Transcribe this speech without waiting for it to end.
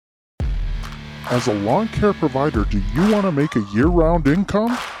As a lawn care provider, do you want to make a year-round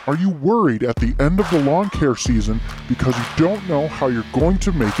income? Are you worried at the end of the lawn care season because you don't know how you're going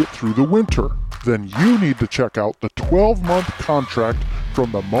to make it through the winter? Then you need to check out the 12-month contract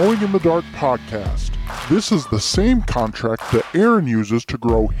from the Mowing in the Dark podcast. This is the same contract that Aaron uses to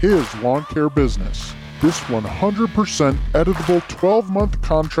grow his lawn care business. This 100% editable 12-month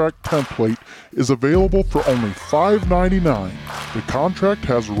contract template is available for only $5.99. The contract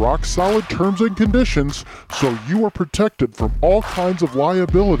has rock-solid terms and conditions, so you are protected from all kinds of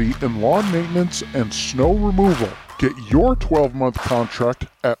liability in lawn maintenance and snow removal. Get your 12-month contract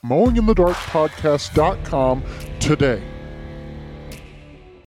at mowinginthedarkpodcast.com today.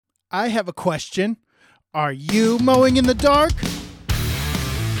 I have a question. Are you mowing in the dark?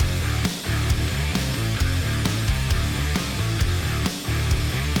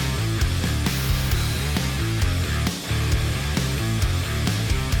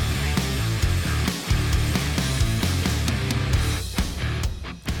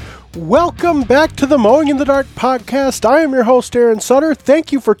 Welcome back to the Mowing in the Dark podcast. I am your host, Aaron Sutter.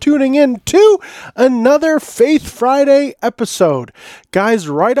 Thank you for tuning in to another Faith Friday episode. Guys,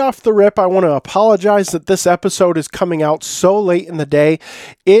 right off the rip, I want to apologize that this episode is coming out so late in the day.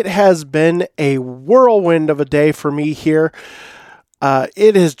 It has been a whirlwind of a day for me here.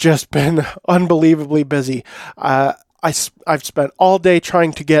 It has just been unbelievably busy. I've spent all day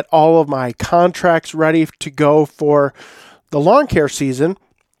trying to get all of my contracts ready to go for the lawn care season.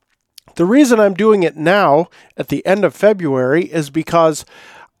 The reason I'm doing it now at the end of February is because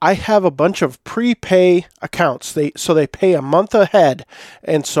I have a bunch of prepay accounts. So they pay a month ahead.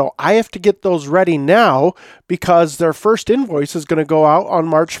 And so I have to get those ready now because their first invoice is going to go out on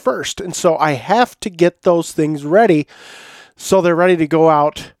March 1st. And so I have to get those things ready so they're ready to go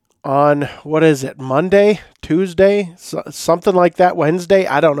out on, Monday, Tuesday, something like that, Wednesday,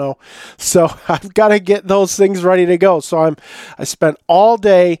 I don't know. So I've got to get those things ready to go. So I spent all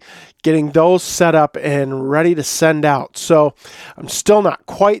day getting those set up and ready to send out. So I'm still not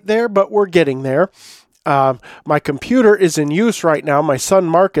quite there, but we're getting there. My computer is in use right now. My son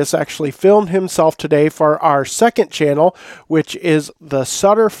Marcus actually filmed himself today for our second channel, which is the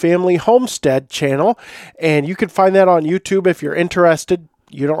Sutter Family Homestead channel. And you can find that on YouTube if you're interested.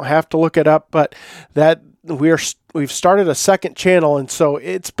 You don't have to look it up, but we've started a second channel, and so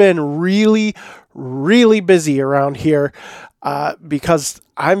it's been really, really busy around here because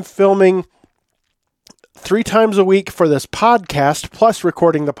I'm filming 3 times a week for this podcast, plus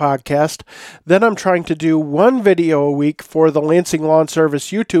recording the podcast. Then I'm trying to do 1 video a week for the Lansing Lawn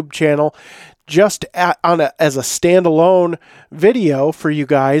Service YouTube channel, just as a standalone video for you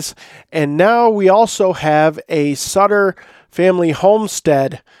guys. And now we also have a Sutter Family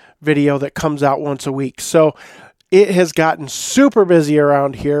Homestead video that comes out once a week. So it has gotten super busy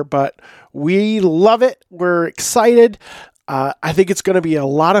around here, but we love it. We're excited. I think it's going to be a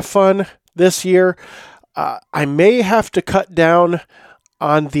lot of fun this year. I may have to cut down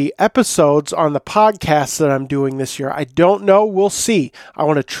on the episodes on the podcast that I'm doing this year. I don't know. We'll see. I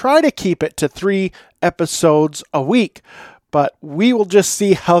want to try to keep it to 3 episodes a week, but we will just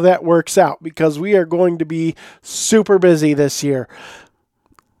see how that works out because we are going to be super busy this year.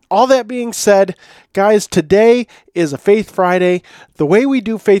 All that being said, guys, today is a Faith Friday. The way we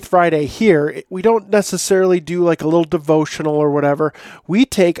do Faith Friday here, we don't necessarily do like a little devotional or whatever. We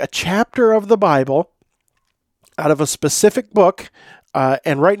take a chapter of the Bible out of a specific book,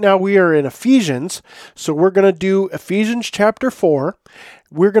 and right now we are in Ephesians, so we're going to do Ephesians chapter 4.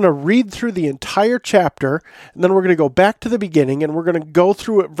 We're going to read through the entire chapter, and then we're going to go back to the beginning, and we're going to go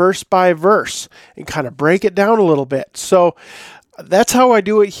through it verse by verse and kind of break it down a little bit. So that's how I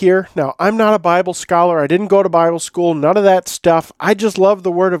do it here. Now, I'm not a Bible scholar. I didn't go to Bible school, none of that stuff. I just love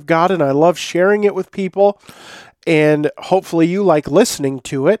the Word of God, and I love sharing it with people, and hopefully you like listening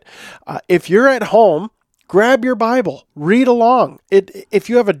to it. If you're at home, grab your Bible, read along. If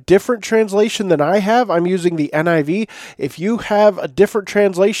you have a different translation than I have, I'm using the NIV. If you have a different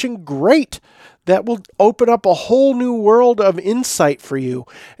translation, great. That will open up a whole new world of insight for you.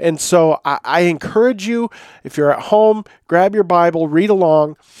 And so I encourage you, if you're at home, grab your Bible, read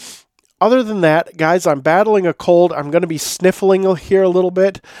along. Other than that, guys, I'm battling a cold. I'm going to be sniffling here a little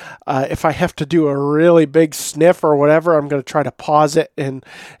bit. If I have to do a really big sniff or whatever, I'm going to try to pause it, and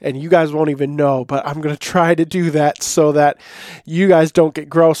you guys won't even know. But I'm going to try to do that so that you guys don't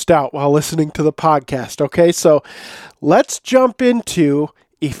get grossed out while listening to the podcast. Okay, so let's jump into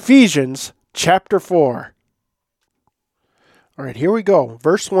Ephesians chapter 4. All right, here we go.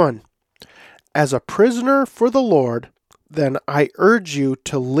 Verse 1. As a prisoner for the Lord, then I urge you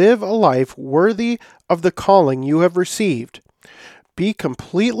to live a life worthy of the calling you have received. Be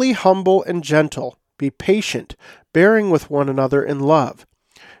completely humble and gentle. Be patient, bearing with one another in love.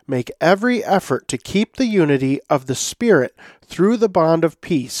 Make every effort to keep the unity of the Spirit through the bond of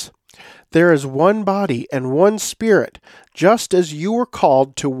peace. There is one body and one Spirit, just as you were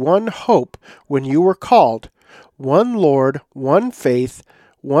called to one hope when you were called, one Lord, one faith,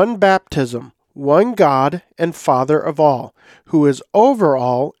 one baptism, one God and Father of all, who is over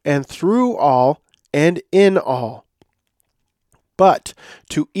all and through all and in all. But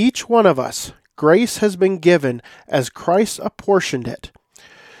to each one of us, grace has been given as Christ apportioned it.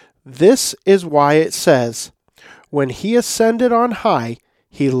 This is why it says, when he ascended on high,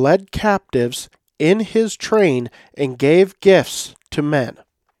 he led captives in his train and gave gifts to men.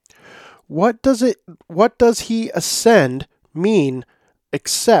 What does he ascend mean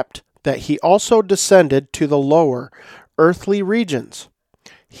except that he also descended to the lower earthly regions?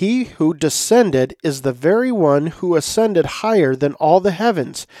 He who descended is the very one who ascended higher than all the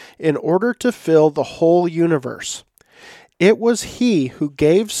heavens in order to fill the whole universe. It was he who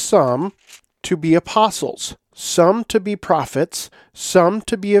gave some to be apostles, some to be prophets, some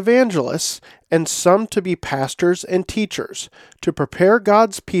to be evangelists, and some to be pastors and teachers, to prepare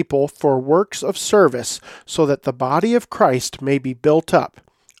God's people for works of service, so that the body of Christ may be built up,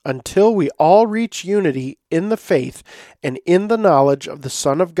 until we all reach unity in the faith and in the knowledge of the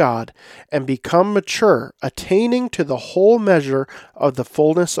Son of God, and become mature, attaining to the whole measure of the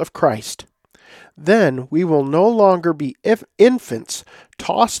fullness of Christ. Then we will no longer be infants,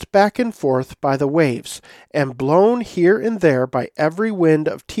 tossed back and forth by the waves, and blown here and there by every wind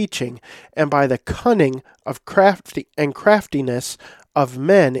of teaching, and by the cunning of craftiness of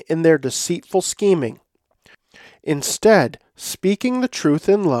men in their deceitful scheming. Instead, speaking the truth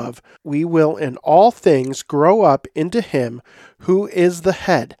in love, we will in all things grow up into him who is the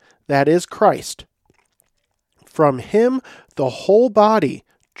head, that is Christ. From him the whole body,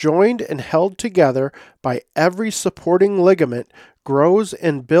 joined and held together by every supporting ligament, grows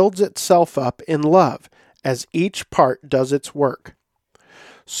and builds itself up in love, as each part does its work.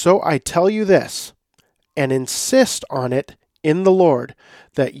 So I tell you this, and insist on it in the Lord,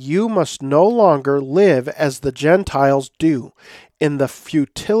 that you must no longer live as the Gentiles do, in the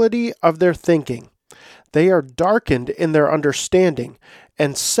futility of their thinking. They are darkened in their understanding,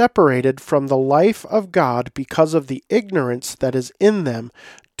 and separated from the life of God because of the ignorance that is in them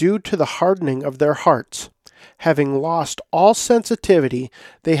due to the hardening of their hearts. Having lost all sensitivity,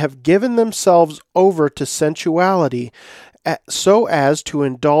 they have given themselves over to sensuality, so as to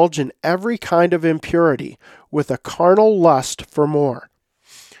indulge in every kind of impurity, with a carnal lust for more.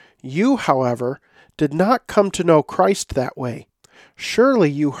 You, however, did not come to know Christ that way. Surely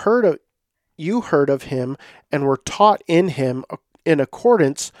you heard of him and were taught in him in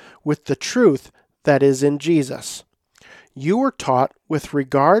accordance with the truth that is in Jesus. You were taught with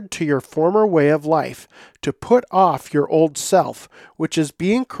regard to your former way of life to put off your old self, which is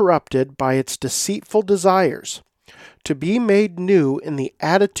being corrupted by its deceitful desires, to be made new in the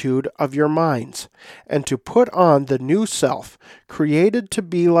attitude of your minds, and to put on the new self, created to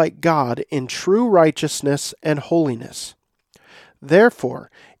be like God in true righteousness and holiness. Therefore,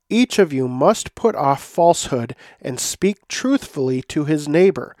 each of you must put off falsehood and speak truthfully to his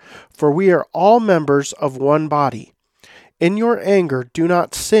neighbor, for we are all members of one body. In your anger do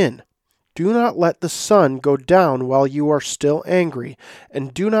not sin. Do not let the sun go down while you are still angry,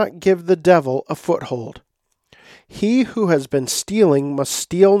 and do not give the devil a foothold. He who has been stealing must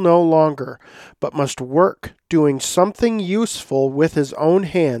steal no longer, but must work, doing something useful with his own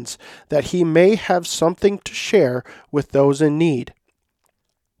hands, that he may have something to share with those in need.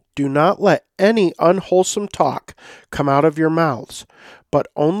 Do not let any unwholesome talk come out of your mouths, but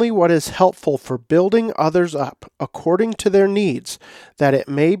only what is helpful for building others up according to their needs, that it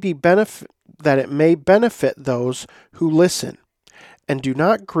may benefit those who listen. And do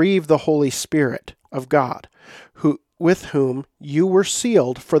not grieve the Holy Spirit of God, with whom you were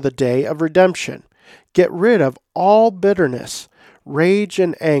sealed for the day of redemption. Get rid of all bitterness, rage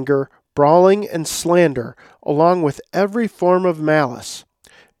and anger, brawling and slander, along with every form of malice.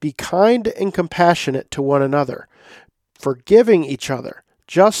 Be kind and compassionate to one another, forgiving each other,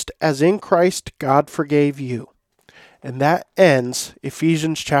 just as in Christ God forgave you. And that ends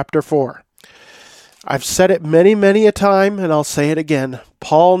Ephesians chapter 4. I've said it many, many a time, and I'll say it again.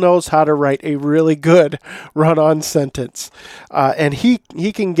 Paul knows how to write a really good run-on sentence. And he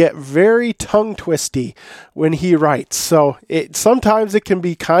can get very tongue-twisty when he writes. So sometimes it can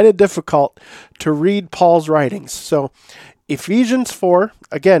be kind of difficult to read Paul's writings. So Ephesians 4,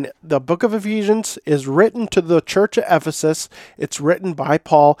 again, the book of Ephesians is written to the church at Ephesus. It's written by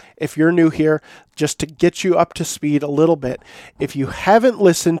Paul. If you're new here, just to get you up to speed a little bit. If you haven't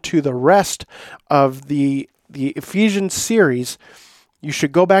listened to the rest of the Ephesians series, you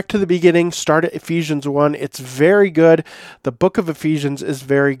should go back to the beginning, start at Ephesians 1. It's very good. The book of Ephesians is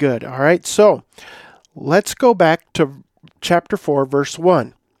very good. All right, so let's go back to chapter 4, verse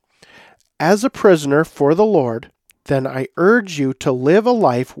 1. As a prisoner for the Lord, then I urge you to live a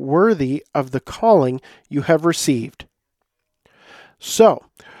life worthy of the calling you have received. So,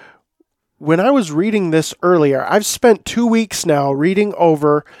 when I was reading this earlier, I've spent 2 weeks now reading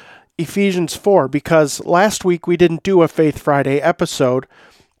over Ephesians 4, because last week we didn't do a Faith Friday episode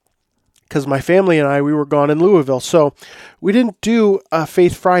because my family and we were gone in Louisville. So we didn't do a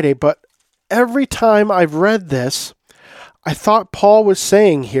Faith Friday, but every time I've read this, I thought Paul was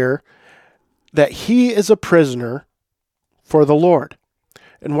saying here that he is a prisoner for the Lord.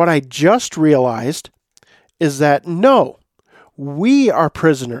 And what I just realized is that no, we are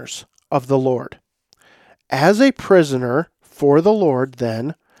prisoners of the Lord. As a prisoner for the Lord,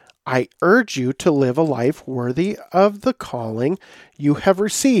 then, I urge you to live a life worthy of the calling you have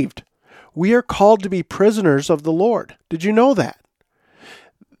received. We are called to be prisoners of the Lord. Did you know that?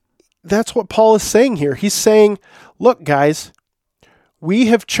 That's what Paul is saying here. He's saying, look, guys, we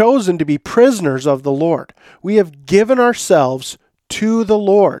have chosen to be prisoners of the Lord. We have given ourselves to the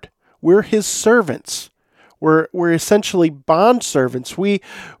Lord. We're his servants. We're essentially bond servants. We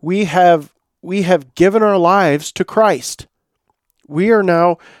have given our lives to Christ. We are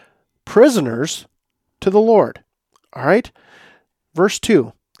now prisoners to the Lord. All right? Verse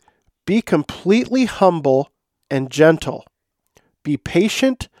 2, be completely humble and gentle. Be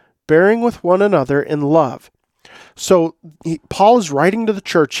patient, bearing with one another in love. So Paul is writing to the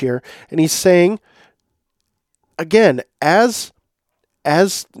church here, and he's saying, again, as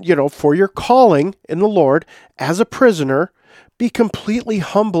you know, for your calling in the Lord, as a prisoner, be completely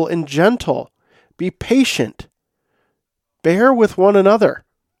humble and gentle. Be patient. Bear with one another.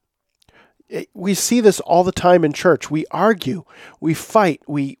 We see this all the time in church. We argue, we fight,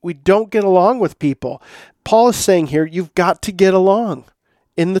 we don't get along with people. Paul is saying here, you've got to get along.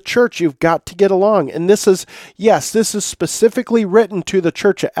 In the church, you've got to get along. And this is specifically written to the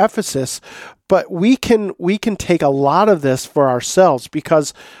church at Ephesus, but we can take a lot of this for ourselves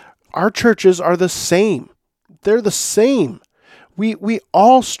because our churches are the same. They're the same. We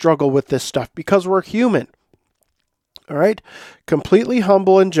all struggle with this stuff because we're human. All right? Completely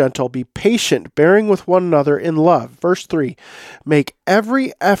humble and gentle. Be patient, bearing with one another in love. Verse 3, make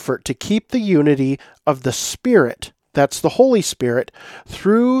every effort to keep the unity of the Spirit, that's the Holy Spirit,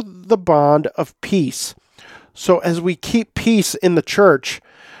 through the bond of peace. So as we keep peace in the church,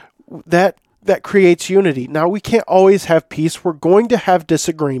 that creates unity. Now, we can't always have peace. We're going to have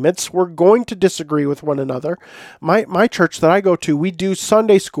disagreements. We're going to disagree with one another. My church that I go to, we do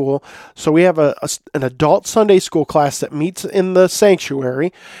Sunday school. So we have an adult Sunday school class that meets in the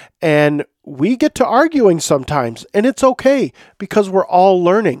sanctuary, and we get to arguing sometimes, and it's okay because we're all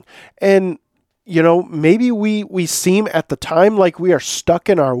learning. And, you know, maybe we seem at the time like we are stuck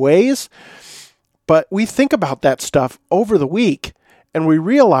in our ways, but we think about that stuff over the week, and we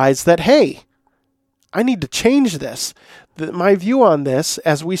realize that, hey, I need to change this. My view on this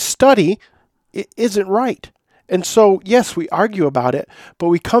as we study it isn't right. And so, yes, we argue about it, but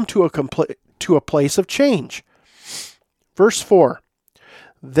we come to a place of change. Verse 4.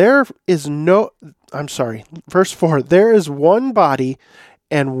 Verse 4. There is one body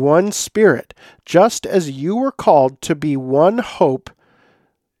and one Spirit, just as you were called to one hope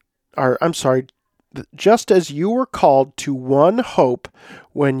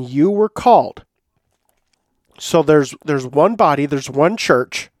when you were called. So there's one body, there's one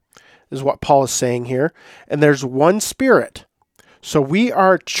church, is what Paul is saying here, and there's one Spirit. So we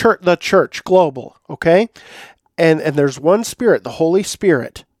are the church, global, okay? And there's one Spirit, the Holy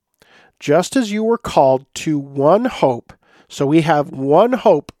Spirit, just as you were called to one hope. So we have one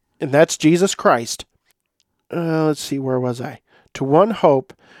hope, and that's Jesus Christ. Let's see, where was I? To one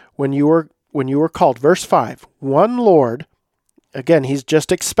hope when you were called. Verse 5, one Lord. Again, he's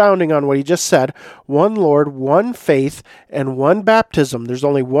just expounding on what he just said. One Lord, one faith, and one baptism. There's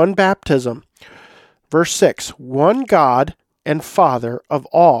only one baptism. Verse 6, one God and Father of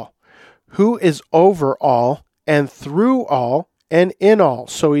all, who is over all and through all and in all.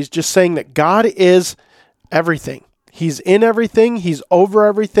 So he's just saying that God is everything. He's in everything. He's over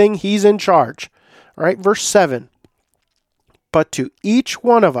everything. He's in charge. All right, verse 7. But to each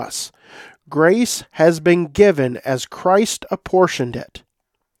one of us, grace has been given as Christ apportioned it.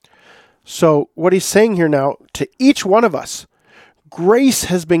 So what he's saying here now, to each one of us, grace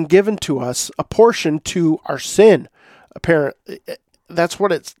has been given to us, apportioned to our sin. Apparently, that's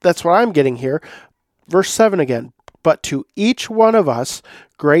what I'm getting here. Verse 7 again. But to each one of us,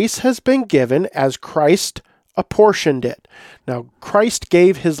 grace has been given as Christ apportioned it. Now, Christ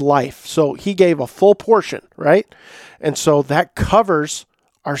gave his life, so he gave a full portion, right? And so that covers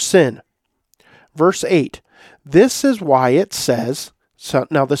our sin. Verse 8. This is why it says, so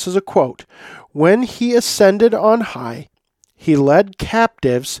now this is a quote, when he ascended on high, he led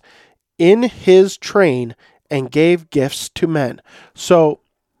captives in his train and gave gifts to men. So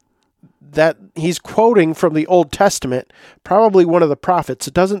that he's quoting from the Old Testament, probably one of the prophets.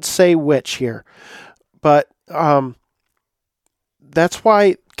 It doesn't say which here, but that's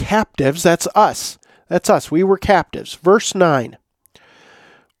why captives, that's us. That's us. We were captives. Verse 9.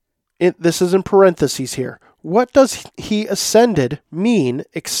 This is in parentheses here. What does he ascended mean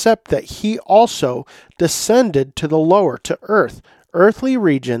except that he also descended to the lower, to earth, earthly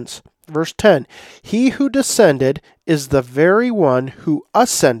regions? Verse 10, he who descended is the very one who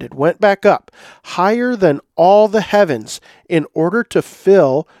ascended, went back up, higher than all the heavens, in order to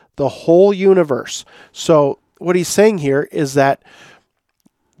fill the whole universe. So what he's saying here is that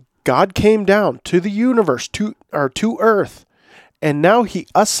God came down to the universe, to earth, and now he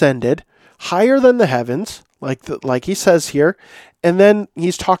ascended higher than the heavens, like he says here, and then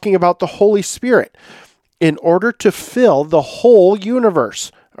he's talking about the Holy Spirit in order to fill the whole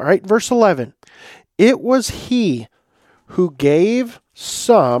universe. All right, verse 11. It was he who gave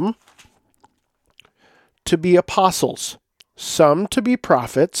some to be apostles, some to be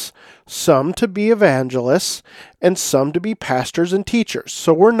prophets, some to be evangelists, and some to be pastors and teachers.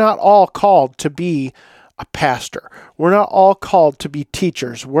 So we're not all called to be a pastor. We're not all called to be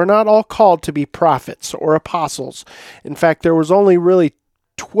teachers. We're not all called to be prophets or apostles. In fact, there was only really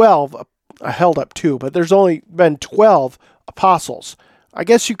 12, I held up 2, but there's only been 12 apostles. I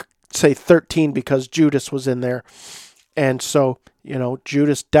guess you could say 13 because Judas was in there. And so,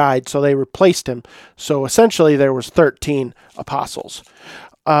 Judas died, so they replaced him. So essentially there was 13 apostles.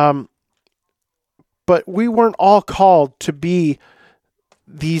 But we weren't all called to be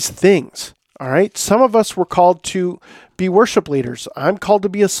these things. All right. Some of us were called to be worship leaders. I'm called to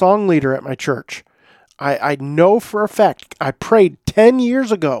be a song leader at my church. I know for a fact, I prayed 10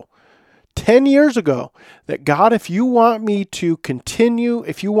 years ago, that God, if you want me to continue,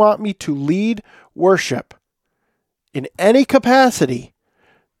 if you want me to lead worship in any capacity,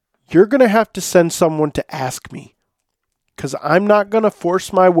 you're going to have to send someone to ask me, because I'm not going to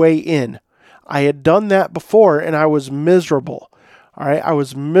force my way in. I had done that before and I was miserable. All right. I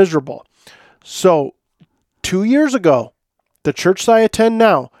was miserable. So 2 years ago, the church that I attend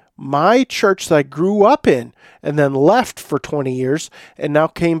now, my church that I grew up in and then left for 20 years and now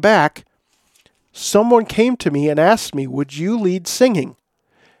came back, someone came to me and asked me, would you lead singing?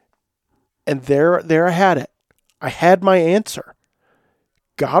 And there I had it. I had my answer.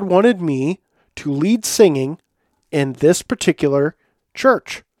 God wanted me to lead singing in this particular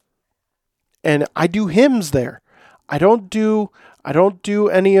church. And I do hymns there. I don't do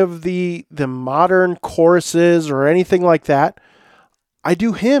any of the modern choruses or anything like that. I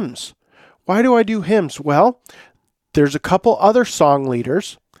do hymns. Why do I do hymns? Well, there's a couple other song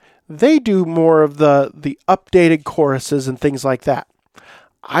leaders. They do more of the updated choruses and things like that.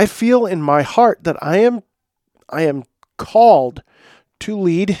 I feel in my heart that I am called to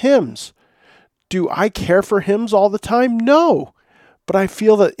lead hymns. Do I care for hymns all the time? No. But I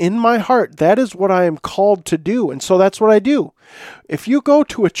feel that in my heart, that is what I am called to do. And so that's what I do. If you go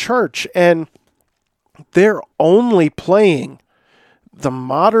to a church and they're only playing the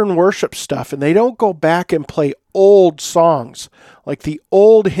modern worship stuff and they don't go back and play old songs, like the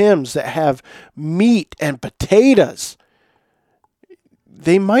old hymns that have meat and potatoes,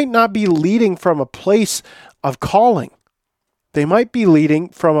 they might not be leading from a place of calling. They might be leading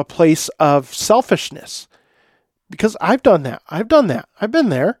from a place of selfishness. Because I've done that. I've been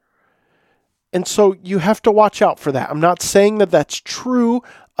there. And so you have to watch out for that. I'm not saying that that's true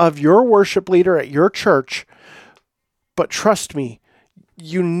of your worship leader at your church, but trust me,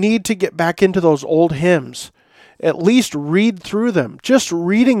 you need to get back into those old hymns. At least read through them. Just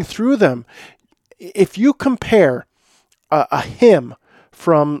reading through them. If you compare a hymn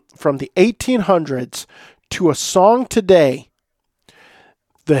from the 1800s to a song today,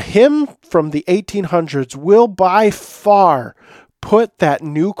 the hymn from the 1800s will by far put that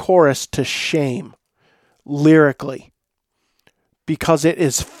new chorus to shame. lyrically, because it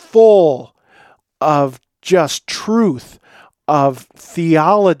is full of just truth, of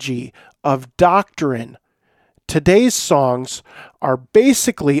theology, of doctrine. Today's songs are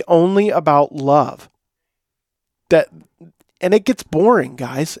basically only about love. And it gets boring,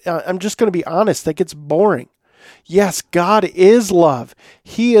 guys. I'm just going to be honest. That gets boring. Yes, God is love.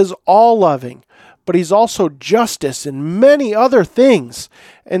 He is all loving, but he's also justice and many other things.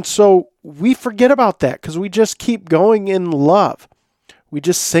 And so we forget about that because we just keep going in love. We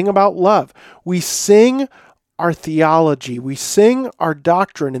just sing about love. We sing our theology. We sing our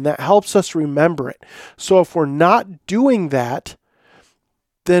doctrine, and that helps us remember it. So if we're not doing that,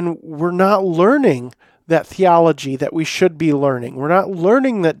 then we're not learning that theology that we should be learning. We're not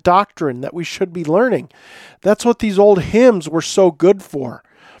learning that doctrine that we should be learning. That's what these old hymns were so good for.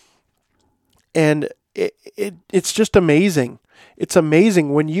 And it's just amazing. It's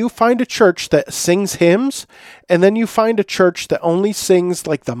amazing when you find a church that sings hymns, and then you find a church that only sings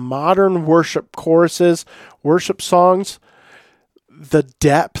like the modern worship choruses, worship songs. The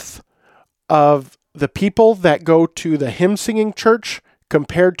depth of the people that go to the hymn singing church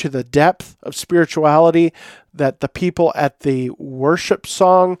compared to the depth of spirituality that the people at the worship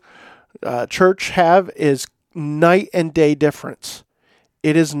song church have is night and day difference.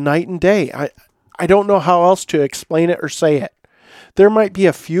 It is night and day. I don't know how else to explain it or say it. There might be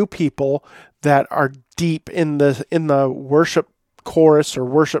a few people that are deep in the worship chorus or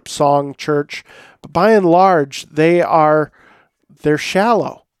worship song church, but by and large, they're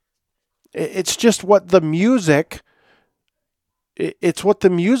shallow. It's just what the music. It's what the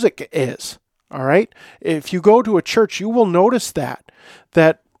music is. All right. If you go to a church, you will notice that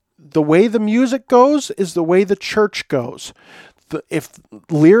the way the music goes is the way the church goes. If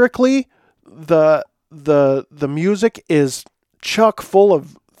lyrically the music is chock full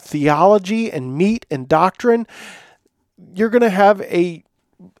of theology and meat and doctrine, you're going to have a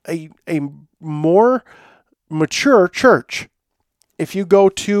more mature church. If you go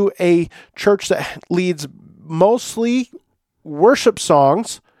to a church that leads mostly worship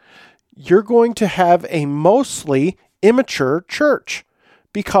songs, you're going to have a mostly immature church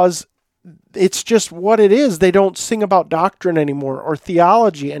because it's just what it is. They don't sing about doctrine anymore or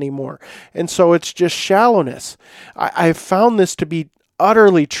theology anymore. And so it's just shallowness. I've found this to be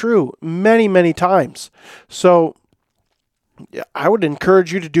utterly true many, many times. So I would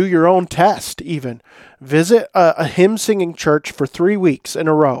encourage you to do your own test even. Visit a hymn singing church for 3 weeks in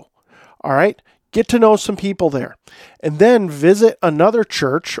a row. All right? Get to know some people there. And then visit another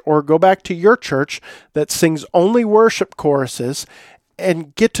church or go back to your church that sings only worship choruses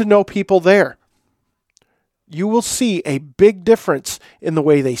and get to know people there. You will see a big difference in the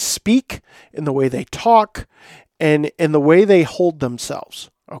way they speak, in the way they talk, and in the way they hold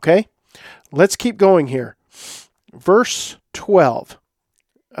themselves. Okay? Let's keep going here. Verse 12.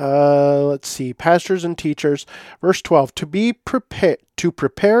 Let's see. Pastors and teachers. Verse 12. To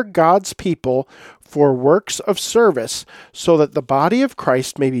prepare God's people for works of service so that the body of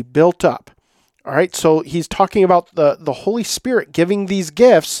Christ may be built up. All right, so he's talking about the Holy Spirit giving these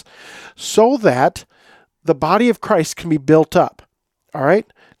gifts so that the body of Christ can be built up. All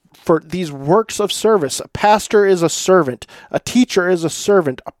right, for these works of service. A pastor is a servant. A teacher is a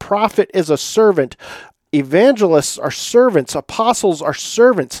servant. A prophet is a servant. Evangelists are servants. Apostles are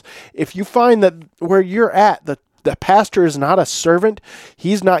servants. If you find that where you're at, the pastor is not a servant,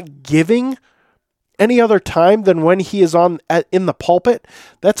 he's not giving any other time than when he is in the pulpit,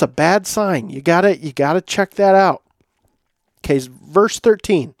 that's a bad sign. You gotta check that out. Okay, verse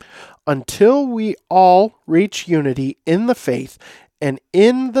 13. Until we all reach unity in the faith and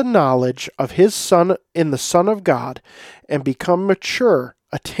in the knowledge of his Son, in the Son of God, and become mature,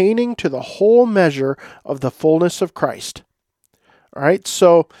 attaining to the whole measure of the fullness of Christ. All right,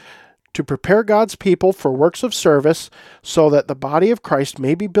 so to prepare God's people for works of service so that the body of Christ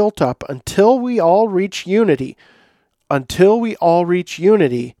may be built up until we all reach unity. Until we all reach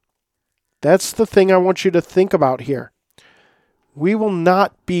unity. That's the thing I want you to think about here. We will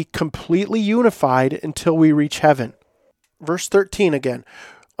not be completely unified until we reach heaven. Verse 13 again.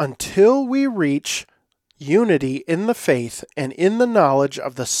 Until we reach unity in the faith and in the knowledge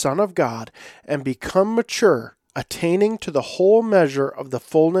of the Son of God and become mature, attaining to the whole measure of the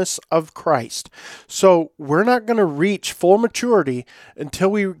fullness of Christ. So we're not going to reach full maturity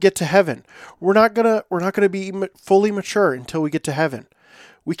until we get to heaven. We're not going to be fully mature until we get to heaven.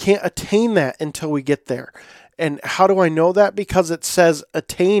 We can't attain that until we get there. And how do I know that? Because it says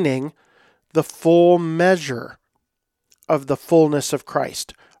attaining the full measure of the fullness of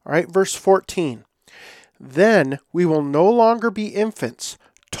Christ. All right, verse 14. Then we will no longer be infants,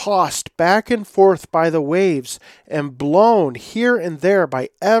 tossed back and forth by the waves and blown here and there by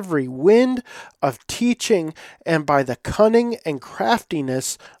every wind of teaching and by the cunning and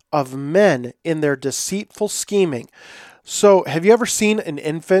craftiness of men in their deceitful scheming. So, have you ever seen an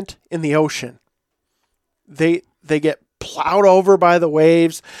infant in the ocean? They get plowed over by the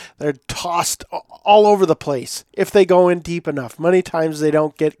waves. They're tossed all over the place if they go in deep enough. Many times they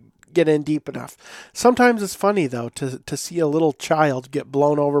don't get in deep enough. Sometimes it's funny, though, to see a little child get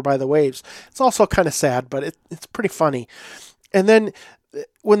blown over by the waves. It's also kind of sad, but it's pretty funny. And then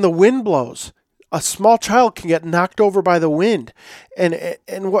when the wind blows, a small child can get knocked over by the wind.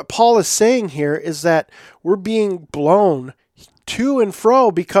 And what Paul is saying here is that we're being blown to and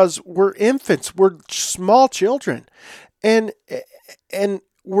fro because we're infants, we're small children. And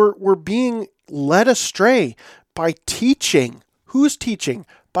we're being led astray by teaching. Who's teaching?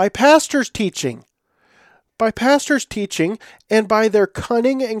 By pastors teaching. By pastors teaching and by their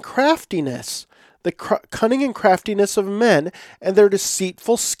cunning and craftiness. The cunning and craftiness of men and their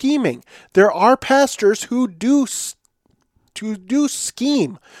deceitful scheming. There are pastors who do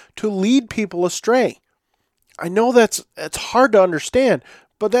scheme to lead people astray. I know it's hard to understand,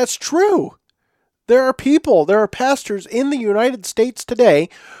 but that's true. There are pastors in the United States today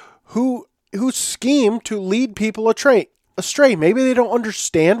who scheme to lead people astray. Maybe they don't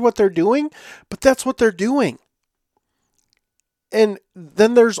understand what they're doing, but that's what they're doing. And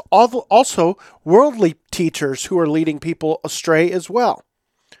then there's also worldly teachers who are leading people astray as well.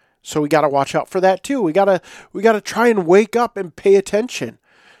 So we got to watch out for that too. We got to try and wake up and pay attention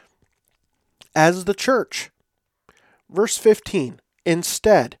as the church. Verse 15,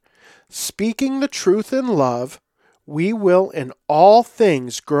 instead, speaking the truth in love, we will in all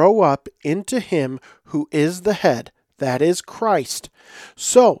things grow up into him who is the head, that is Christ.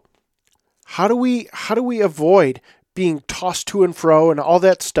 So, how do we avoid being tossed to and fro and all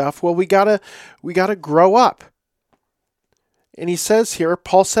that stuff? Well, we gotta grow up. And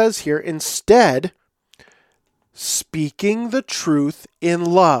Paul says here, instead, speaking the truth in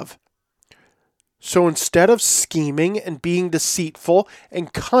love. So instead of scheming and being deceitful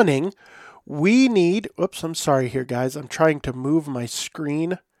and cunning, we need, I'm sorry here, guys. I'm trying to move my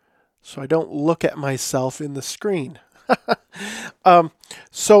screen so I don't look at myself in the screen.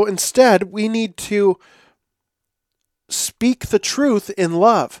 So instead, we need to speak the truth in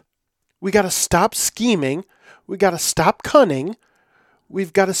love. We got to stop scheming. We got to stop cunning.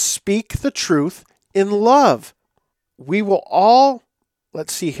 We've got to speak the truth in love. We will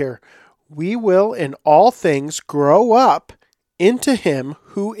in all things grow up into him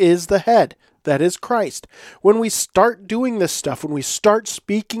who is the head, that is Christ. When we start doing this stuff, when we start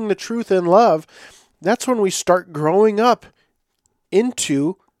speaking the truth in love, that's when we start growing up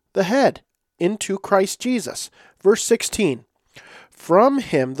into the head, into Christ Jesus. Verse 16, from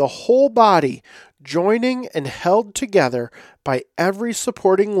him the whole body, joining and held together by every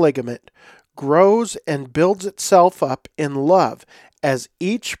supporting ligament, grows and builds itself up in love as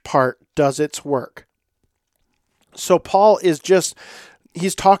each part does its work. So Paul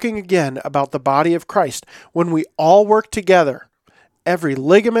he's talking again about the body of Christ. When we all work together, every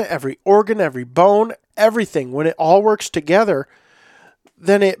ligament, every organ, every bone, everything, when it all works together,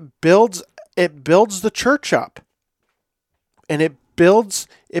 then it builds the church up. And it builds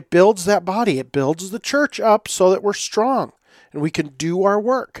that body. It builds the church up so that we're strong and we can do our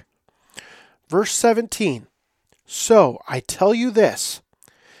work. Verse 17, so I tell you this,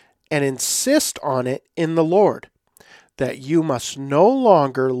 and insist on it in the Lord, that you must no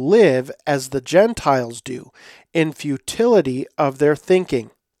longer live as the Gentiles do, in futility of their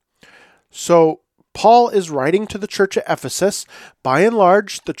thinking. So Paul is writing to the church at Ephesus. By and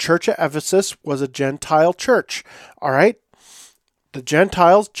large, the church at Ephesus was a Gentile church. All right? The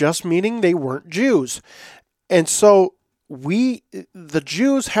Gentiles just meaning they weren't Jews. And so the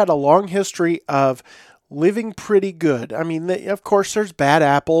Jews had a long history of living pretty good. I mean, of course, there's bad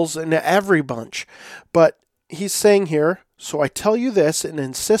apples in every bunch. But he's saying here, so I tell you this and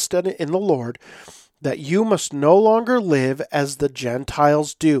insist on it in the Lord, that you must no longer live as the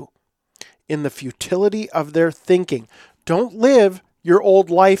Gentiles do, in the futility of their thinking. Don't live your old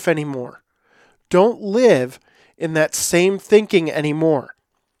life anymore. Don't live in that same thinking anymore.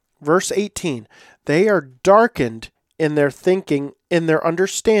 Verse 18, they are darkened in their thinking, in their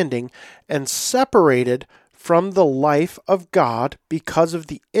understanding, and separated from the life of God because of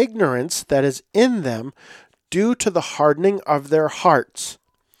the ignorance that is in them due to the hardening of their hearts.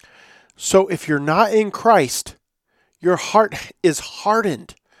 So if you're not in Christ, your heart is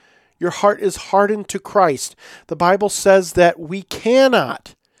hardened. Your heart is hardened to Christ. The Bible says that we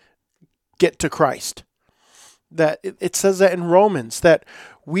cannot get to Christ. that it says that in Romans, that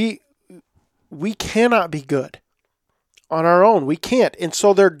we cannot be good on our own. We can't. And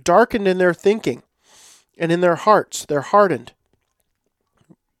so they're darkened in their thinking and in their hearts. They're hardened.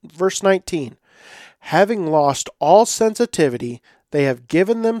 Verse 19, having lost all sensitivity, they have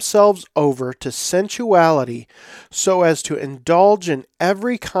given themselves over to sensuality so as to indulge in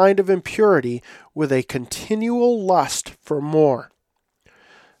every kind of impurity with a continual lust for more.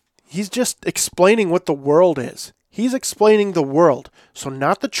 He's just explaining what the world is. He's explaining the world. So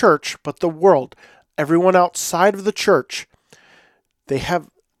not the church, but the world. Everyone outside of the church, they have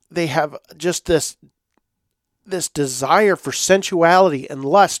just this desire for sensuality and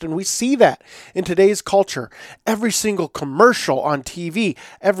lust. And we see that in today's culture. Every single commercial on TV,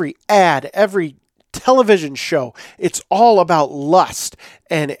 every ad, every television show, it's all about lust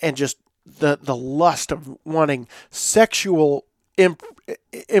and just the lust of wanting sexual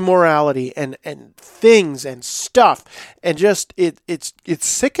immorality and things and stuff. And just it's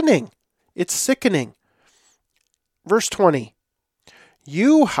sickening. It's sickening. Verse 20,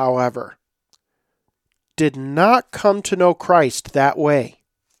 you, however, did not come to know Christ that way.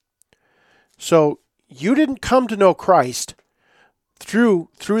 So you didn't come to know Christ through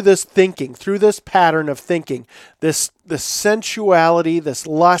this thinking, through this pattern of thinking, this sensuality, this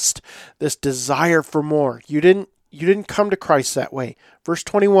lust, this desire for more. You didn't come to Christ that way. Verse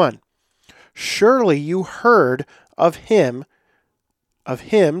 21, surely you heard of him,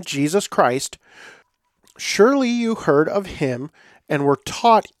 Jesus Christ. Surely you heard of him and were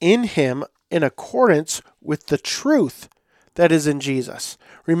taught in him in accordance with the truth that is in Jesus.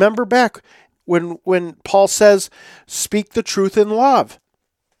 Remember back when Paul says, speak the truth in love.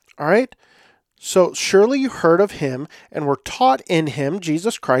 All right? So surely you heard of him and were taught in him,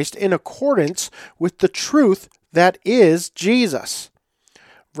 Jesus Christ, in accordance with the truth that is Jesus.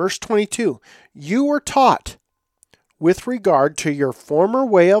 Verse 22, you were taught with regard to your former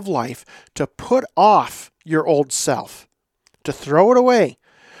way of life to put off your old self, to throw it away,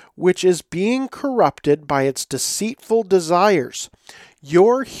 which is being corrupted by its deceitful desires.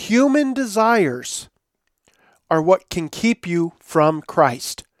 Your human desires are what can keep you from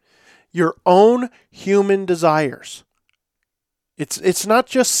Christ. Your own human desires. It's not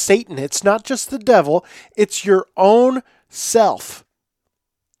just Satan. It's not just the devil. It's your own self.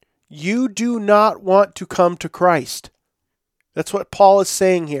 You do not want to come to Christ. That's what Paul is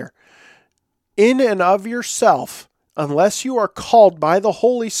saying here. In and of yourself, unless you are called by the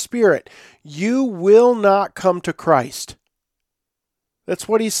Holy Spirit, you will not come to Christ. That's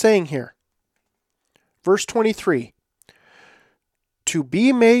what he's saying here. Verse 23, to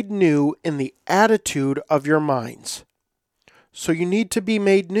be made new in the attitude of your minds. So you need to be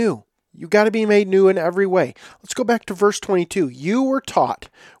made new. You got to be made new in every way. Let's go back to verse 22. You were taught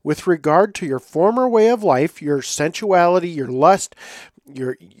with regard to your former way of life, your sensuality, your lust,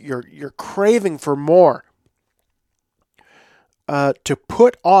 your craving for more, to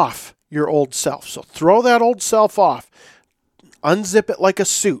put off your old self. So throw that old self off. Unzip it like a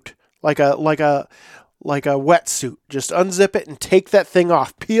suit, like a wetsuit. Just unzip it and take that thing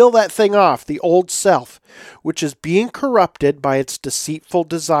off. Peel that thing off, the old self, which is being corrupted by its deceitful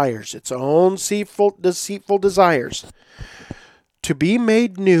desires, its own deceitful desires. To be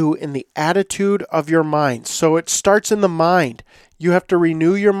made new in the attitude of your mind. So it starts in the mind. You have to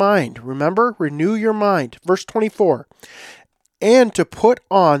renew your mind. Remember? Renew your mind. Verse 24. And to put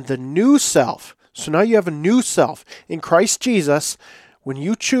on the new self. So now you have a new self in Christ Jesus. When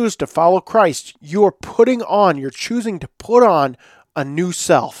you choose to follow Christ, you're choosing to put on a new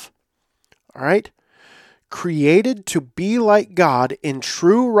self. All right? Created to be like God in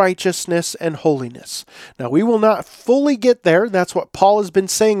true righteousness and holiness. Now, we will not fully get there. That's what Paul has been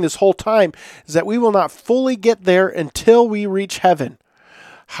saying this whole time, is that we will not fully get there until we reach heaven.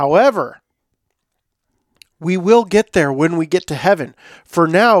 However, we will get there when we get to heaven. For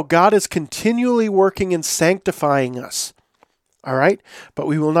now, God is continually working and sanctifying us. All right? But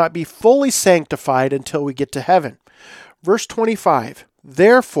we will not be fully sanctified until we get to heaven. Verse 25,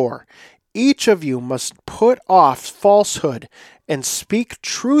 therefore, each of you must put off falsehood and speak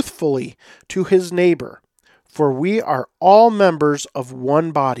truthfully to his neighbor, for we are all members of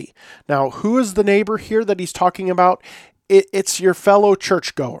one body. Now, who is the neighbor here that he's talking about? It's your fellow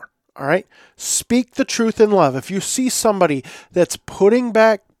churchgoer. All right? Speak the truth in love. If you see somebody that's putting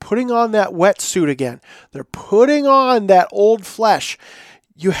on that wetsuit again, they're putting on that old flesh,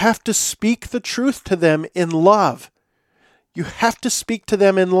 you have to speak the truth to them in love. You have to speak to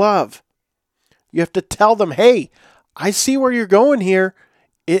them in love. You have to tell them, hey, I see where you're going here.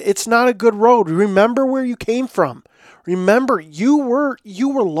 It's not a good road. Remember where you came from. Remember, you were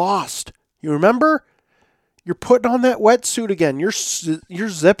lost. You remember? You're putting on that wetsuit again. You're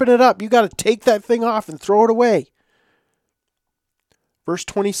zipping it up. You got to take that thing off and throw it away. Verse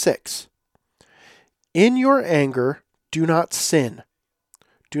 26. In your anger, do not sin.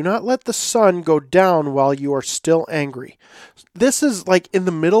 Do not let the sun go down while you are still angry. This is like in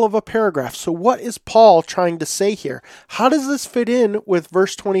the middle of a paragraph. So what is Paul trying to say here? How does this fit in with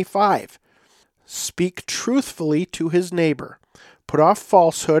verse 25? Speak truthfully to his neighbor. Put off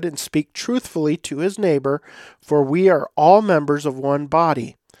falsehood and speak truthfully to his neighbor, for we are all members of one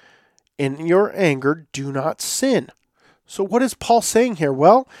body. In your anger, do not sin. So what is Paul saying here?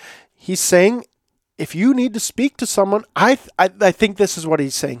 Well, he's saying if you need to speak to someone, I think this is what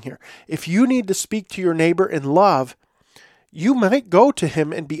he's saying here. If you need to speak to your neighbor in love, you might go to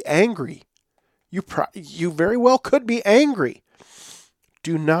him and be angry. You very well could be angry.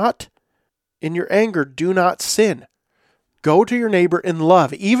 In your anger, do not sin. Go to your neighbor in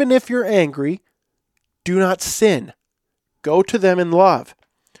love. Even if you're angry, do not sin. Go to them in love.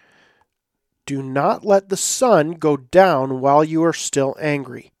 Do not let the sun go down while you are still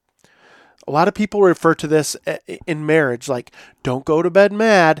angry. A lot of people refer to this in marriage, like, don't go to bed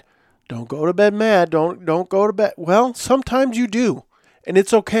mad. Don't go to bed mad. Don't go to bed. Well, sometimes you do, and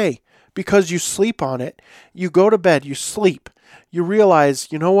it's okay because you sleep on it. You go to bed, you sleep. You realize,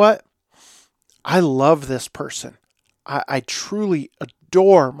 you know what? I love this person. I truly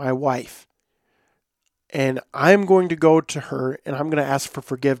adore my wife. And I'm going to go to her and I'm going to ask for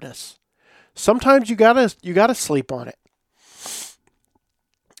forgiveness. Sometimes you gotta sleep on it.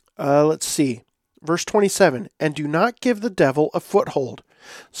 Let's see. Verse 27, and do not give the devil a foothold.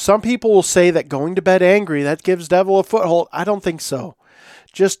 Some people will say that going to bed angry, that gives devil a foothold. I don't think so.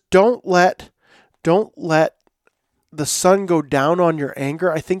 Just don't let the sun go down on your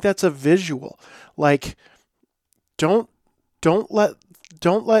anger. I think that's a visual. Like, don't let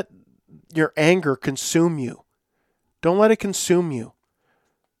your anger consume you. Don't let it consume you.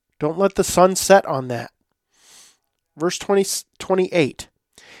 Don't let the sun set on that. Verse 28.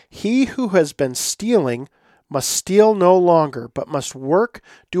 He who has been stealing must steal no longer, but must work,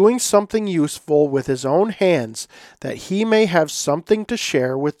 doing something useful with his own hands, that he may have something to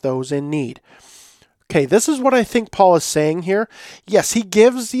share with those in need. Okay, this is what I think Paul is saying here. Yes, he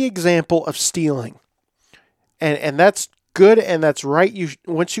gives the example of stealing. And that's good and that's right.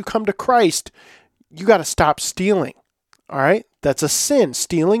 Once you come to Christ, you got to stop stealing. All right? That's a sin.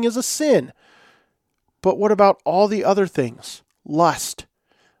 Stealing is a sin. But what about all the other things? Lust,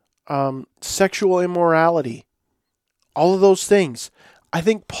 sexual immorality, all of those things. I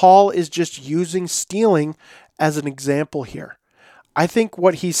think Paul is just using stealing as an example here. I think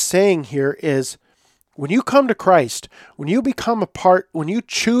what he's saying here is when you come to Christ, when you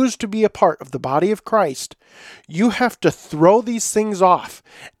choose to be a part of the body of Christ, you have to throw these things off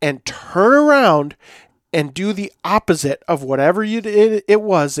and turn around and do the opposite of whatever it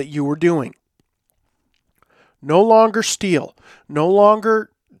was that you were doing. No longer steal. No longer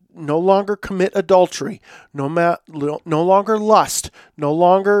commit adultery. No longer lust. No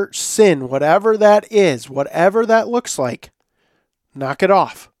longer sin. Whatever that is, whatever that looks like, knock it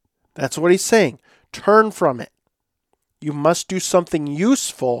off. That's what he's saying. Turn from it. You must do something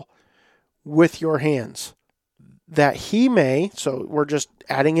useful with your hands. That he may, so we're just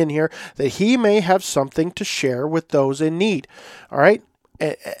adding in here, that he may have something to share with those in need. All right?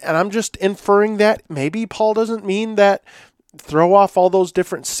 And I'm just inferring that maybe Paul doesn't mean that throw off all those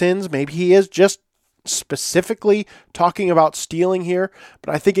different sins. Maybe he is just specifically talking about stealing here,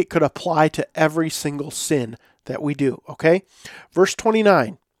 but I think it could apply to every single sin that we do, okay? Verse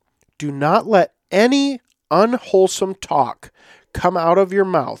 29, do not let any unwholesome talk come out of your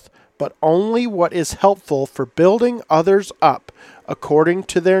mouth, but only what is helpful for building others up according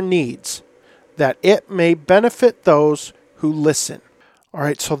to their needs, that it may benefit those who listen. All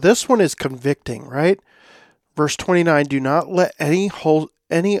right, so this one is convicting, right? Verse 29, do not let any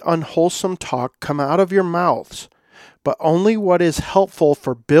unwholesome talk come out of your mouths, but only what is helpful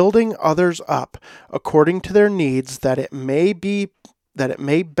for building others up according to their needs, that it may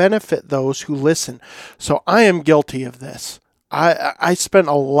benefit those who listen. So I am guilty of this. I spent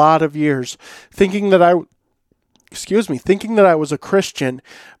a lot of years thinking that I was a Christian,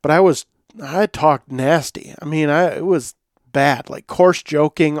 but I talked nasty. I mean, it was bad, like coarse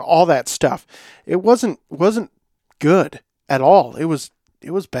joking, all that stuff. It wasn't good at all. It was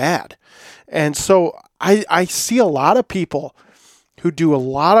bad. And so I see a lot of people who do a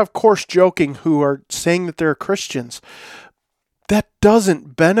lot of coarse joking who are saying that they're Christians. That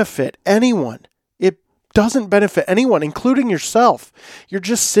doesn't benefit anyone. It doesn't benefit anyone, including yourself. You're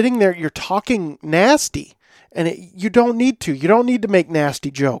just sitting there, you're talking nasty. And you don't need to. You don't need to make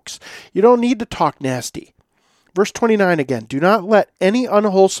nasty jokes. You don't need to talk nasty. Verse 29 again, do not let any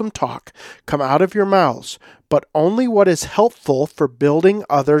unwholesome talk come out of your mouths, but only what is helpful for building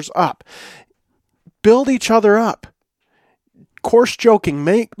others up. Build each other up. Coarse joking,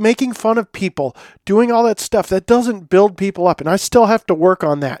 making fun of people, doing all that stuff, that doesn't build people up. And I still have to work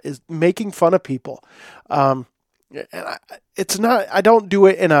on that, is making fun of people. It's not, I don't do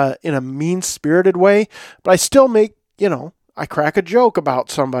it in a mean-spirited way, but I still make, I crack a joke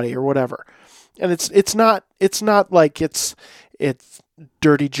about somebody or whatever. And it's not like it's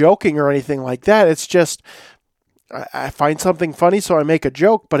dirty joking or anything like that. It's just, I find something funny, so I make a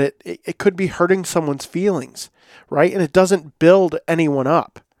joke, but it could be hurting someone's feelings, right? And it doesn't build anyone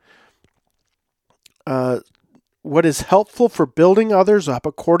up. What is helpful for building others up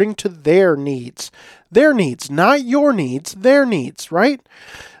according to their needs. Their needs, not your needs, their needs, right?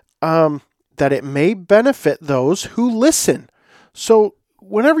 That it may benefit those who listen. So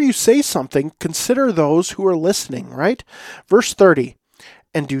whenever you say something, consider those who are listening, right? Verse 30.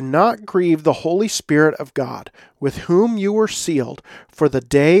 And do not grieve the Holy Spirit of God, with whom you were sealed for the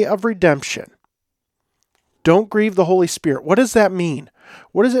day of redemption. Don't grieve the Holy Spirit. What does that mean?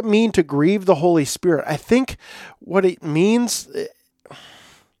 What does it mean to grieve the Holy Spirit? I think what it means,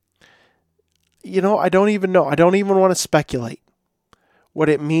 I don't even know. I don't even want to speculate what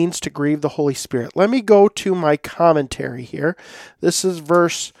it means to grieve the Holy Spirit. Let me go to my commentary here. This is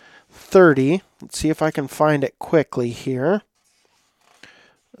verse 30. Let's see if I can find it quickly here.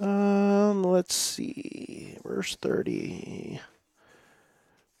 Let's see. Verse 30.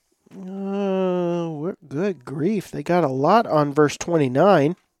 Good grief. They got a lot on verse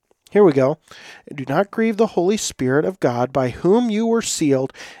 29. Here we go. Do not grieve the Holy Spirit of God, by whom you were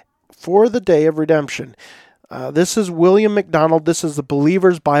sealed for the day of redemption. This is William MacDonald. This is the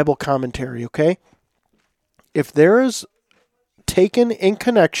Believer's Bible Commentary, okay? If there is taken in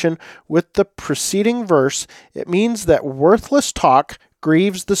connection with the preceding verse, it means that worthless talk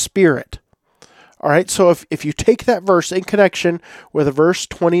grieves the Spirit. All right, so if you take that verse in connection with verse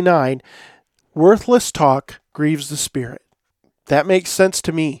 29, worthless talk grieves the Spirit. That makes sense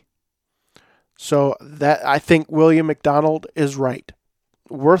to me. So that, I think William MacDonald is right.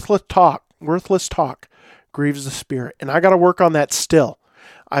 Worthless talk grieves the Spirit. And I got to work on that still.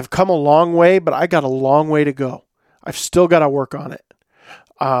 I've come a long way, but I got a long way to go. I've still got to work on it.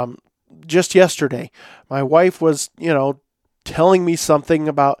 Just yesterday, my wife was, telling me something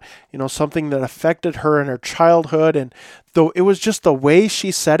about, something that affected her in her childhood. And though it was just the way she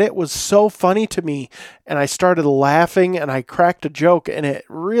said it was so funny to me. And I started laughing and I cracked a joke and it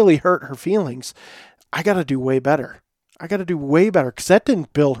really hurt her feelings. I got to do way better. Because that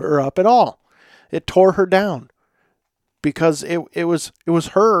didn't build her up at all. It tore her down because it was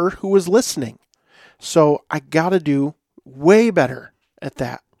her who was listening. So I got to do way better at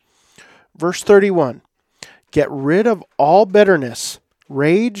that. Verse 31. Get rid of all bitterness,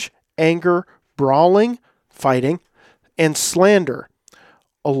 rage, anger, brawling, fighting, and slander,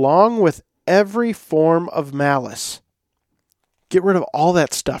 along with every form of malice. Get rid of all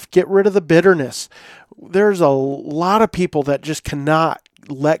that stuff. Get rid of the bitterness. There's a lot of people that just cannot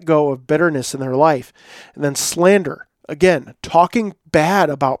let go of bitterness in their life. And then slander. Again, talking bad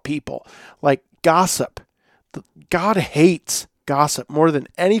about people, like gossip. God hates gossip more than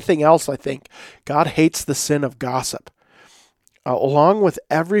anything else, I think. God hates the sin of gossip, along with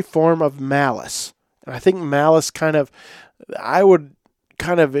every form of malice. And I think malice I would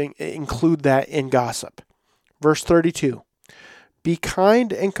include that in gossip. Verse 32, be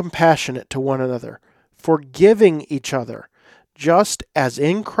kind and compassionate to one another, forgiving each other, just as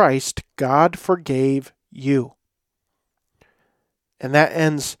in Christ God forgave you. And that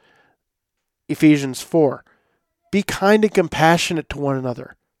ends Ephesians 4. Be kind and compassionate to one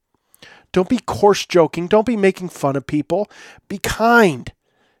another. Don't be coarse joking. Don't be making fun of people. Be kind,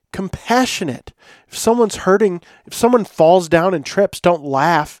 compassionate. If someone's hurting, if someone falls down and trips, don't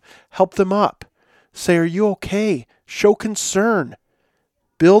laugh. Help them up. Say, are you okay? Show concern.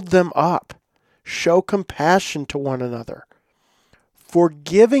 Build them up. Show compassion to one another.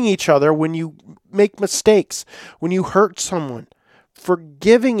 Forgiving each other when you make mistakes, when you hurt someone.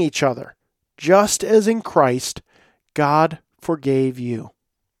 Forgiving each other, just as in Christ God forgave you.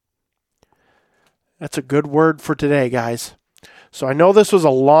 That's a good word for today, guys. So I know this was a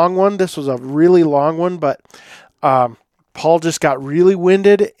long one. This was a really long one, but Paul just got really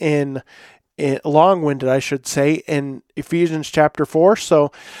long-winded, I should say, in Ephesians chapter 4.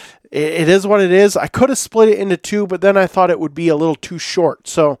 So it is what it is. I could have split it into two, but then I thought it would be a little too short.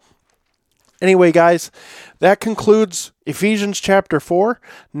 So Anyway, guys, that concludes Ephesians chapter 4.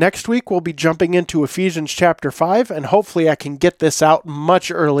 Next week, we'll be jumping into Ephesians chapter 5, and hopefully I can get this out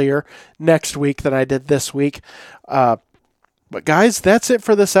much earlier next week than I did this week. But guys, that's it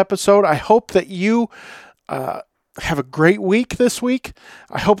for this episode. I hope that you have a great week this week.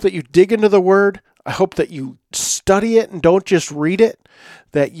 I hope that you dig into the Word. I hope that you study it and don't just read it,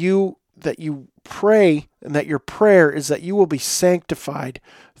 that you pray, and that your prayer is that you will be sanctified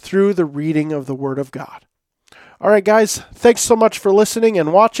through the reading of the Word of God. All right, guys, thanks so much for listening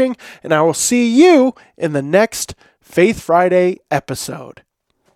and watching, and I will see you in the next Faith Friday episode.